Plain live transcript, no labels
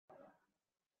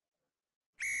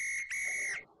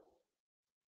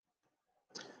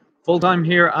Full time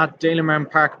here at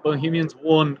Dalymount Park. Bohemians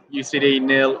 1, UCD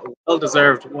 0. Well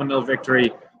deserved 1-0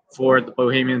 victory for the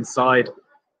Bohemians side.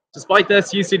 Despite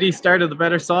this, UCD started the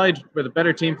better side with a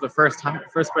better team for the first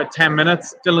about 10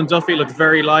 minutes. Dylan Duffy looked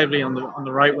very lively on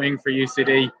the right wing for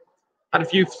UCD. Had a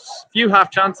few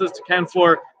half chances to count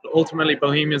for, but ultimately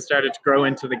Bohemians started to grow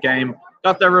into the game.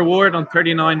 Got their reward on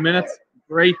 39 minutes.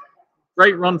 Great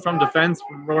run from defence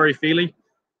from Rory Feely.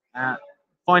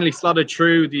 Finally slotted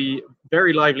through the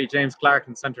very lively James Clark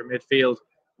in centre midfield.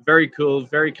 Very cool,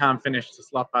 very calm finish to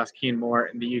slot past Cian Moore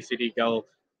in the UCD goal.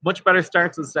 Much better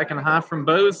start to the second half from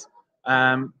Bows.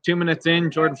 2 minutes in,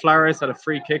 Jordan Flowers had a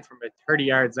free kick from about 30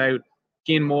 yards out.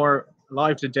 Cian Moore,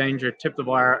 live to danger, tipped the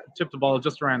ball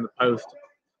just around the post.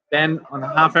 Then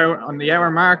on the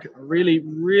hour mark, a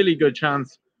really good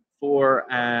chance for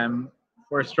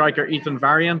striker Ethan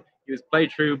Varian. He was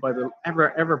played through by the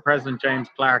ever present James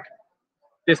Clark.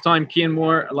 This time, Cian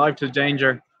Moore, alive to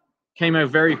danger, came out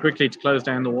very quickly to close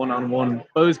down the one-on-one.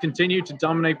 Bows continued to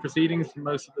dominate proceedings for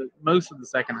most of the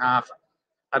second half.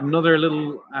 Had another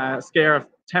little scare of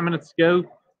 10 minutes to go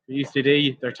for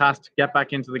UCD. Their task to get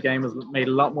back into the game was made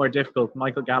a lot more difficult.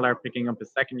 Michael Gallar picking up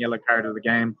his second yellow card of the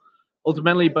game.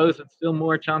 Ultimately, Bows had still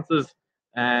more chances.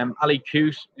 Ali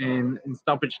Coote in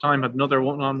stoppage time had another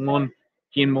one-on-one.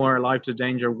 Cian Moore alive to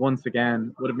danger once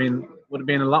again. Would have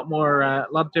been a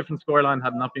lot different scoreline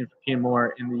had it not been for Cian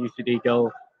Moore in the UCD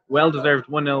goal. Well deserved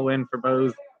 1-0 win for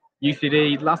Bows.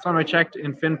 UCD, last time I checked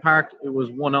in Finn Park, it was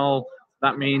 1-1.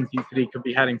 That means UCD could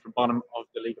be heading for bottom of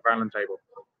the League of Ireland table.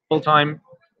 Full time,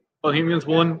 Bohemians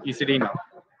 1, UCD 0.